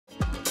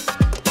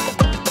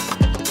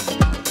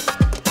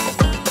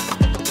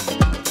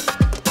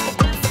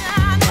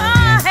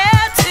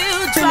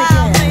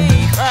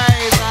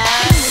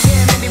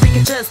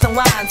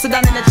sit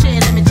down in the chair,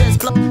 let me just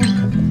blow.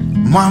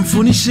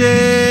 Manfunishe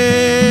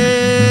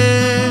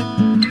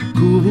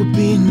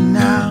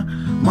Kubupina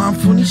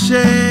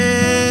Manfunishe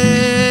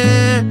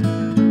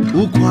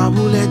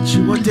Ukwabule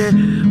Chiwote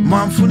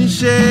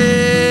Manfunishe.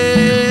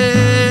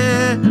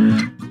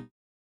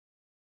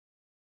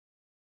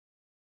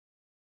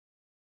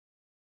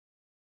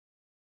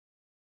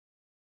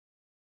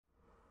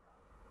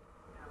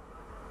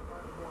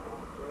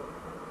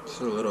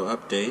 So a little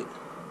update.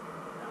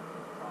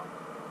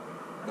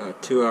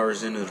 About 2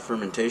 hours into the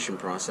fermentation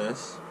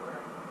process.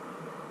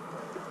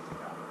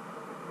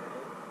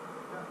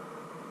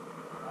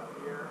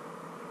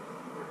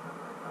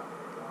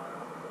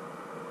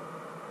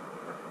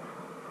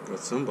 Got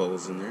some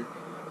bubbles in there.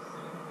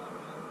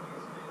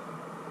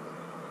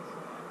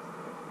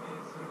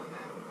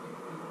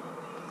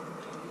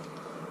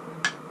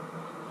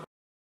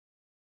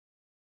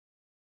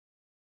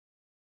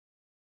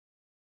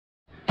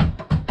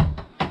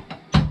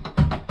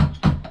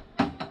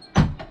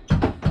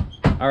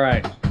 All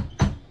right,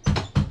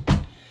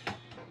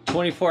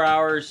 24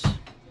 hours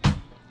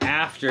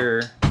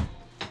after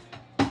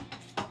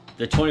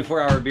the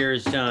 24-hour beer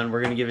is done,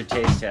 we're gonna give a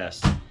taste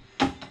test.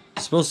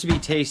 Supposed to be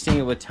tasting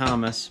it with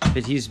Thomas,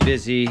 but he's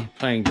busy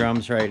playing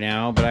drums right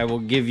now, but I will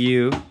give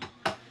you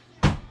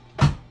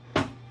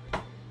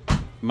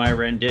my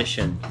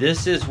rendition.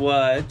 This is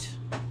what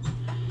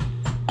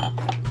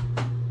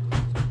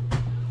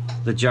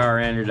the jar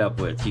ended up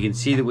with. You can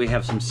see that we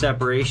have some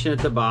separation at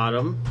the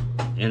bottom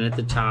and at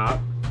the top.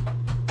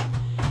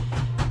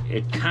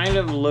 It kind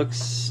of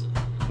looks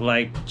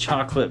like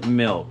chocolate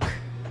milk.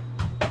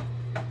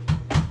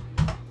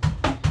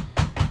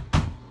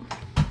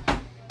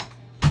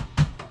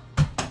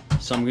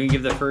 So I'm gonna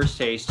give the first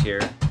taste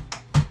here.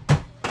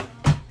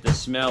 The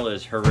smell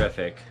is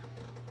horrific.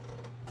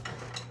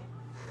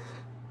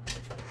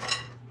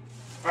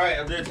 Alright,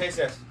 I'll do a taste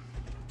test.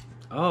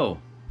 Oh.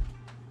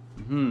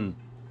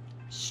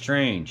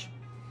 Strange.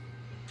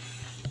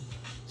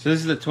 So this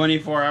is the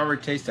 24-hour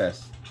taste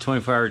test.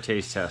 24-hour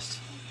taste test.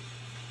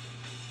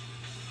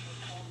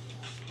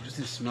 What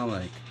does it smell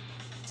like?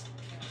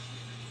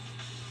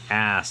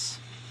 Ass.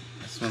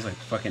 It smells like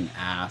fucking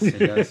ass. It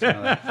does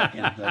smell like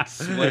fucking like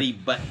sweaty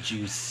butt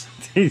juice.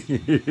 Dude,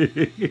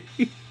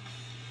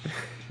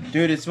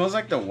 it smells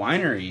like the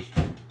winery.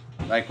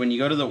 Like when you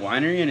go to the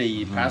winery and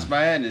you pass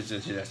by it and it's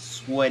just a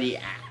sweaty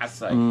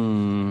ass. Like,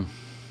 ooh,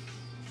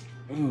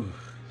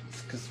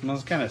 it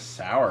smells kind of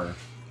sour.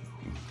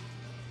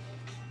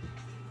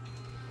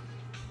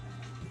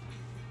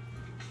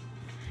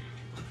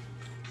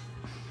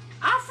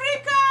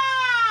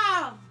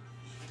 Africa!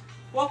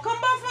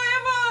 Wakamba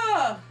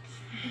forever!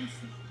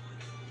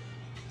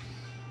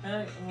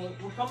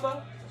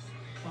 Wakamba?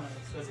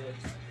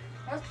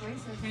 That's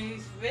racist.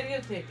 He's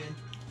videotaping.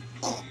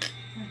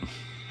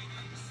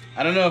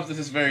 I don't know if this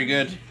is very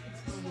good.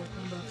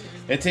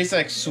 It tastes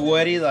like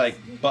sweaty, like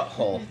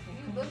butthole.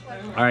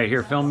 All right,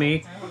 here, film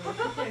me.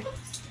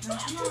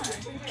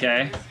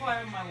 Okay.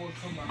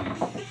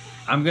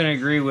 I'm gonna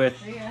agree with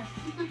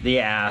the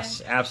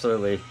ass,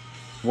 absolutely.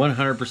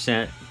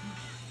 100%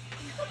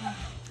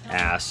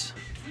 ass.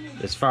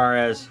 As far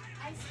as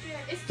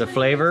the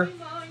flavor,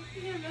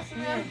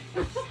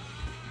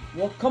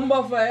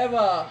 Wakamba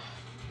forever!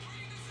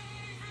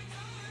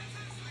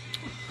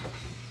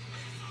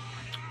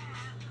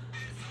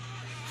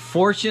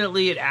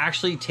 fortunately, it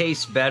actually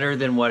tastes better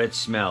than what it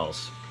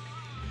smells.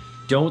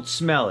 Don't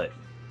smell it.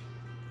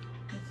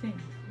 Let's see.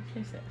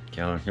 Taste it.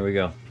 Okay, hold on, here we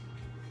go.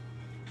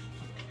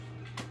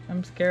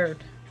 I'm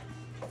scared.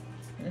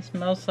 It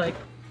smells like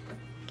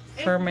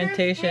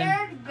fermentation. If you're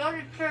scared, go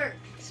to church.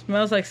 It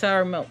smells like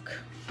sour milk.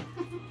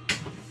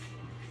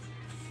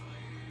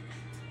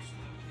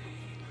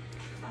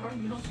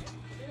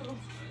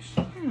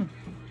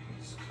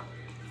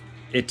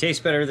 It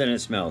tastes better than it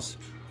smells.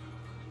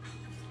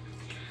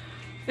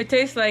 It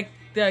tastes like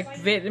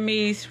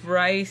Vietnamese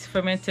rice,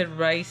 fermented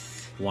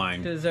rice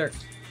Wine. dessert.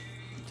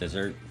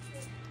 Dessert.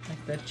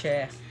 Like the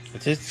chair.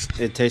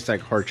 It tastes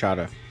like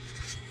horchata.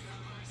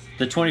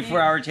 The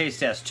 24-hour taste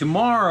test.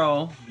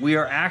 Tomorrow, we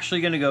are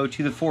actually going to go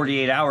to the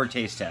 48-hour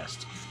taste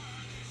test.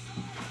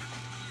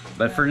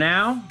 But for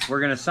now, we're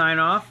going to sign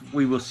off.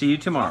 We will see you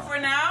tomorrow. For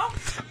now?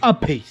 A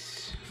peace.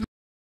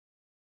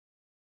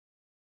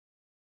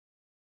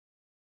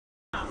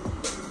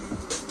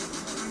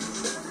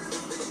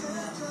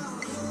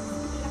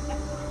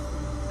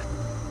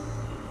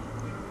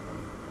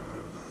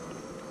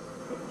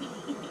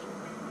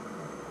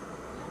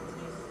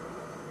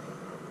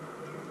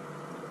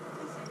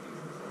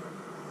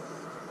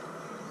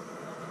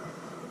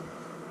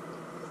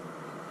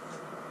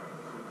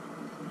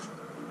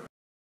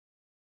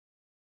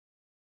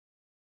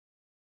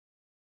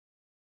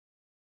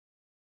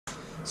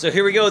 So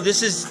here we go.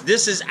 This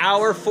is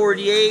hour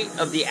 48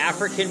 of the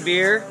African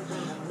beer.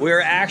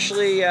 We're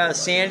actually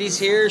Sandy's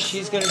here.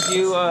 She's gonna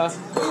do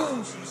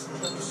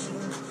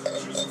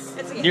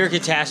near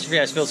catastrophe.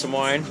 I spilled some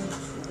wine.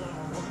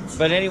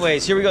 But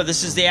anyways, here we go.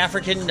 This is the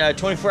African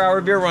 24-hour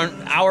beer. We're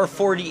on hour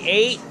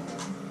 48.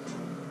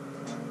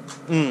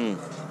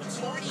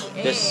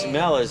 The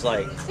smell is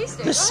like, Taste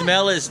it. the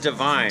smell is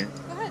divine.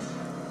 Go ahead.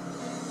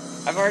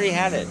 I've already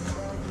had it.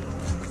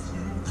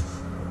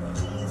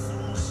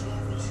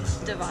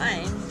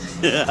 Divine.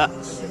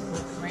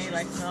 Ray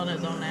like smelled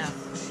his own ass.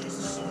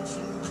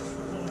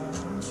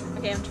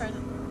 Okay, I'm trying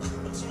to.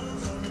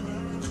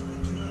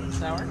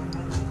 Sour?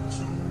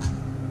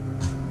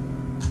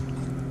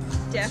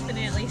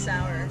 Definitely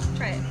sour.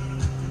 Try it.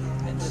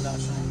 It did not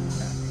smell.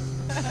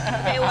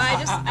 Okay, well,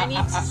 I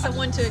need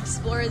someone to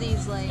explore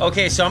these like.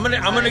 Okay, so I'm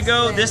gonna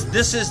go.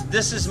 This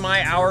is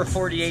my hour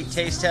 48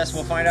 taste test.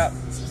 We'll find out.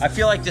 I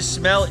feel like the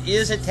smell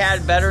is a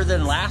tad better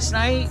than last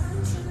night.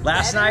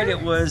 Last night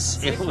it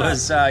was yeah. Smell it.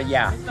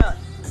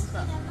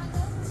 Smell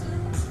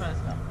it. Smell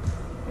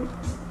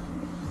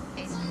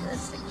it.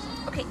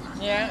 Okay.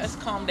 Yeah, it's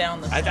calmed down.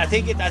 The I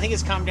think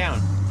it's calmed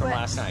down from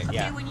last night. Okay,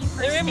 Yeah. when you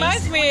first It reminds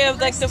taste me when you of,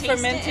 like, first the taste it,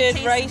 fermented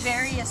tastes rice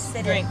very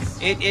acidic. drink.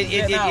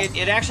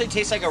 It actually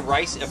tastes like a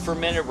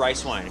fermented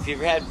rice wine. If you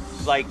ever had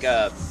like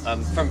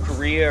from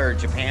Korea or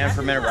Japan That's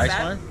fermented not rice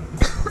bad.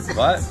 wine.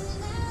 What?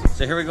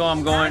 So here we go.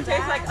 I'm going It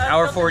tastes like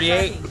hour unfiltered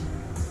 48. turkey.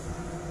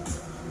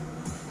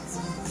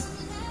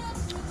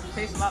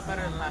 Tastes a lot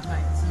better than last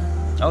night.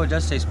 Oh, it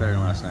does taste better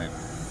than last night.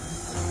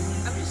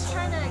 I'm just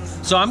trying to.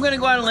 So I'm going to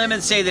go out on a limb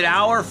and say that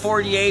hour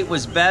 48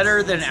 was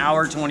better than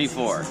hour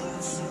 24. You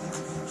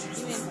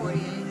mean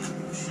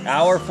 48?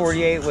 Hour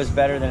 48 was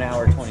better than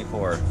hour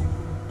 24.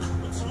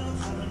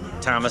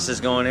 Thomas is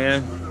going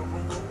in.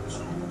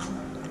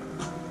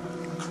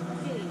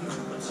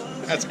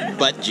 That's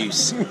butt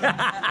juice.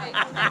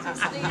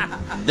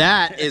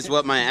 That is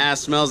what my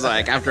ass smells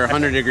like after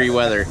 100-degree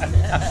weather.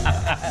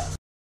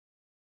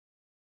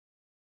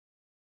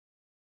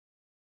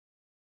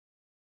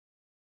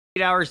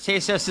 8 hours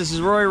taste test. This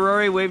is Rory.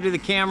 Rory, wave to the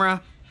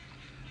camera.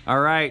 All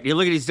right. You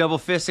look at these double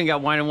fisting.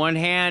 Got wine in one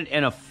hand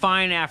and a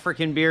fine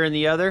African beer in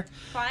the other.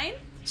 Fine.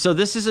 So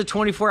this is a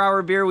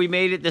 24-hour beer. We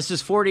made it. This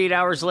is 48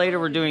 hours later.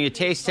 We're doing a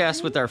taste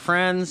test with our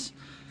friends.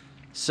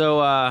 So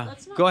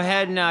go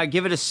ahead and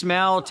give it a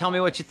smell. Tell me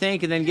what you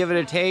think, and then give it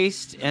a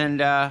taste.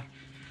 And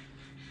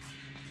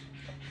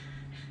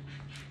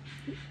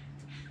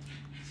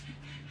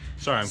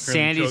Sorry, I'm currently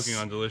Sandy's- choking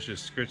on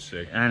delicious scritch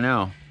steak. I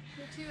know.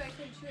 Is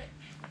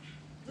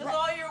this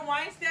all your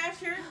wine stash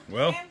here?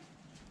 Well, Sam?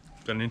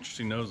 got an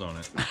interesting nose on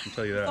it. I can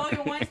tell you Is all that.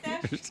 your wine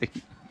stash?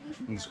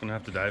 I'm just gonna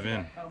have to dive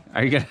in.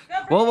 Are you gonna?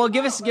 Well,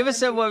 give us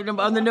a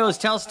on the nose.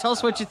 Tell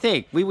us what you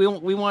think. We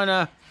want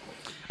to.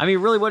 I mean,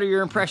 really, what are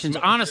your impressions?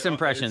 Honest It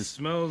impressions.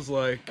 smells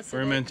like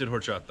fermented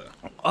horchata.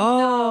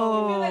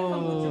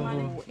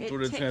 Oh. That's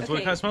what it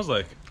kind of smells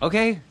like.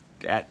 Okay.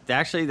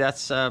 Actually,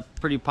 that's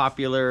pretty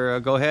popular.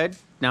 Go ahead.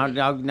 Now Do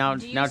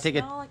you take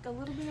it. smell like a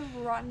little bit of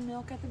rotten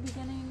milk at the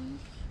beginning?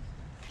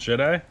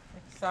 Should I?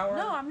 Sour?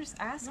 No, I'm just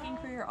asking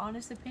for your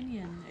honest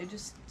opinion. It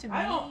just to me.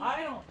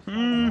 I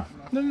don't.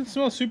 Doesn't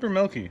smell super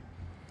milky.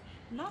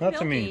 Not Not milky.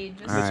 to me.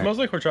 Just All It right. smells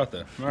like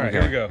horchata. All right, Okay,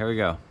 here we go. Here we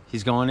go.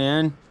 He's going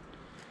in.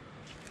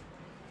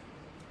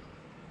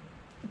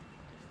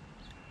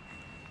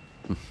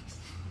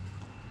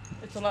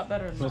 It's a lot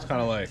better than Smells last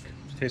kind of like,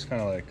 tastes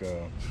kind of like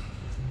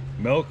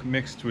milk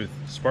mixed with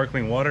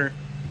sparkling water,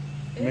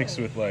 mixed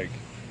with like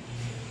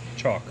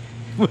chalk.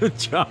 With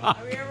chalk.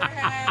 Have you ever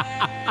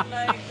had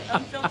like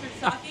unfiltered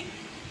sake?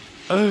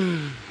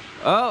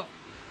 Oh,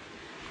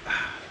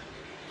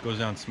 Goes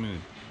down smooth.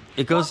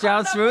 it goes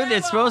down smooth.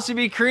 It's supposed to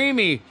be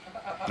creamy.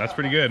 That's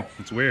pretty good.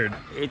 It's weird,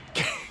 It,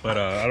 but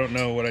I don't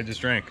know what I just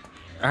drank.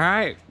 all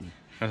right.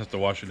 I have to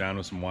wash it down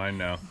with some wine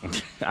now.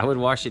 I would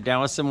wash it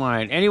down with some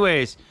wine.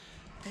 Anyways,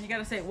 And you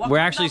gotta say, we're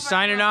actually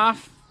signing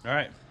off. All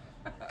right.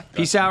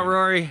 Peace out,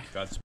 Rory.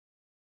 Godspeed.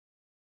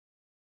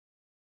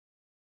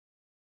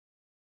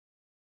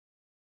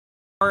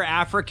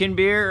 African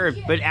beer,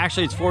 but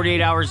actually it's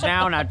 48 hours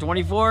now, not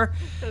 24.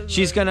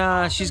 She's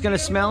gonna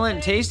smell it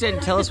and taste it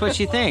and tell us what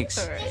she thinks.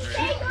 Oh,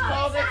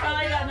 they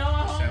finally got Noah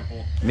home.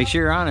 Sample. Make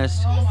sure you're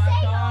honest. Oh my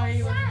God,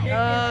 he was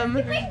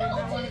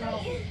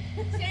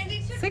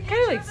It's like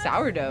kind of like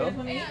sourdough,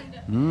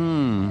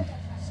 Mmm.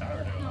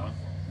 Sourdough, huh?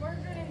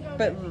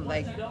 but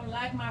like You don't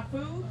like my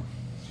food?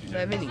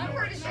 lemony.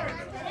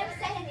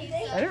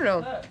 I don't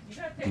know.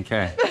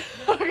 Okay.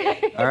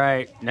 All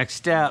right. Next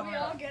step. Give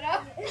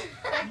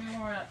me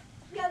more up.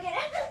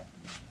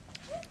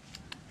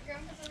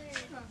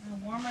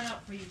 I'm warming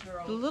up for you, A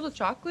girls. little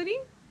chocolatey, a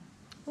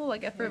little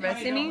like I don't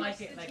effervescent.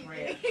 like it like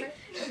red.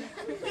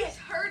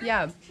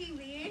 Yeah,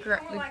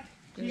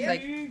 there's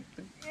like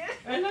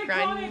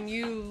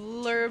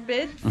granular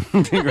bits.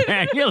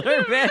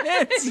 Granular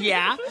bits.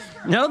 Yeah.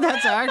 No,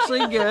 that's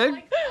actually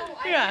good.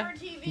 Yeah.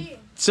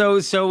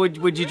 So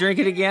would you drink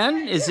it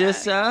again? Is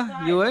this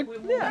you would?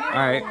 Yeah.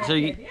 All right. So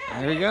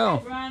there you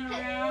go. Run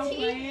around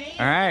playing.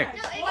 All right.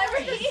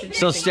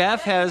 So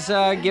Steph has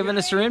given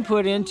us her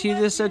input into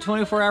this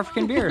 24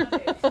 African beer.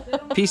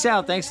 Peace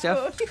out. Thanks,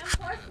 Steph.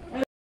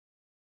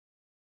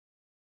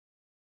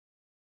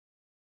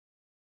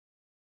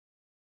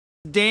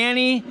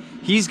 Danny,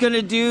 he's going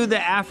to do the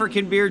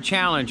African beer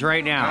challenge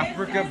right now.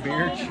 Africa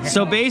beer challenge.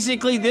 So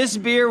basically, this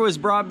beer was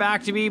brought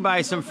back to me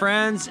by some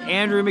friends,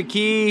 Andrew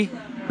McKee,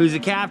 who's the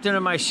captain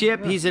of my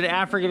ship. He's an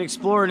African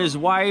explorer, and his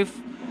wife,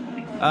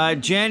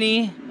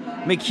 Jenny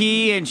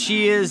McKee, and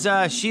she's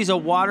a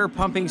water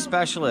pumping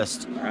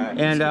specialist,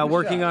 and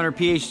working on her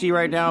PhD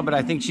right now. But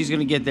I think she's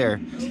gonna get there.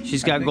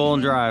 She's got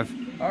Golden Drive.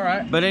 All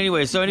right. But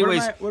anyway, so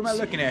anyways, what am I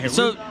looking at here?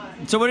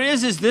 So what it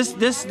is this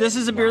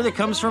is a beer that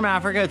comes from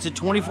Africa. It's a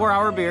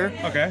 24-hour beer.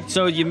 Okay.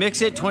 So you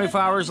mix it. 24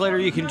 hours later,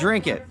 you can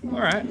drink it. All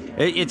right.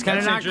 It's kind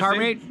of not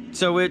carbonated,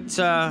 so it's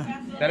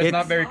that is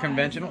not very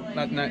conventional.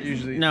 Not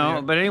usually. No,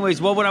 yeah. but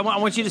anyways, well, what I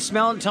want you to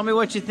smell it and tell me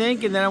what you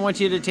think, and then I want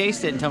you to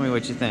taste it and tell me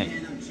what you think.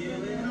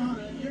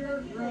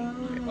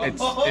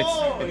 It's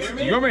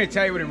you want me to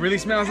tell you what it really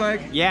smells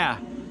like? Yeah.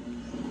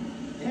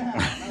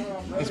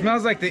 It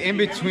smells like the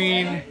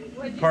in-between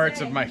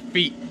parts of my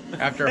feet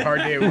after a hard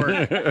day at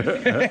work.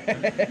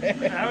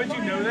 How would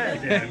you know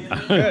that, Dan?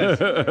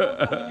 Because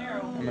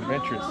I'm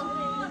adventurous.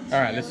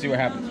 All right, let's see what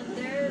happens.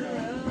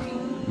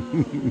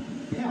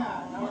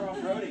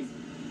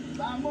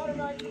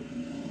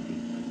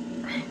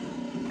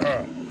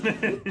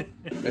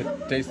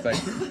 It tastes like.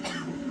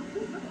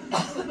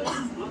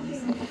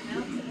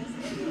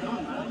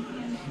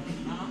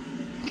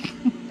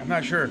 I'm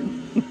not sure.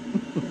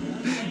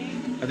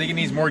 I think it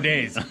needs more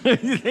days.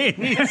 It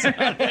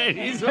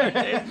needs more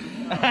days.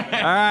 All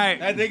right.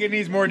 I think it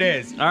needs more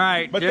days. All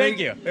right. But thank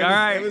you.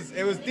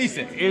 It was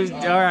decent. It was all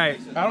right.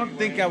 I don't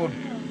think I would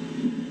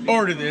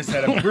order this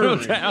at a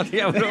brewery. I don't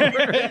think I would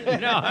order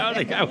it. No, I don't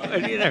think I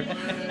would either.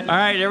 All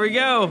right, there we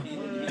go.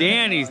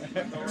 Danny's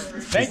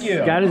Thank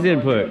you. got his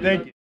input.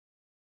 Thank you.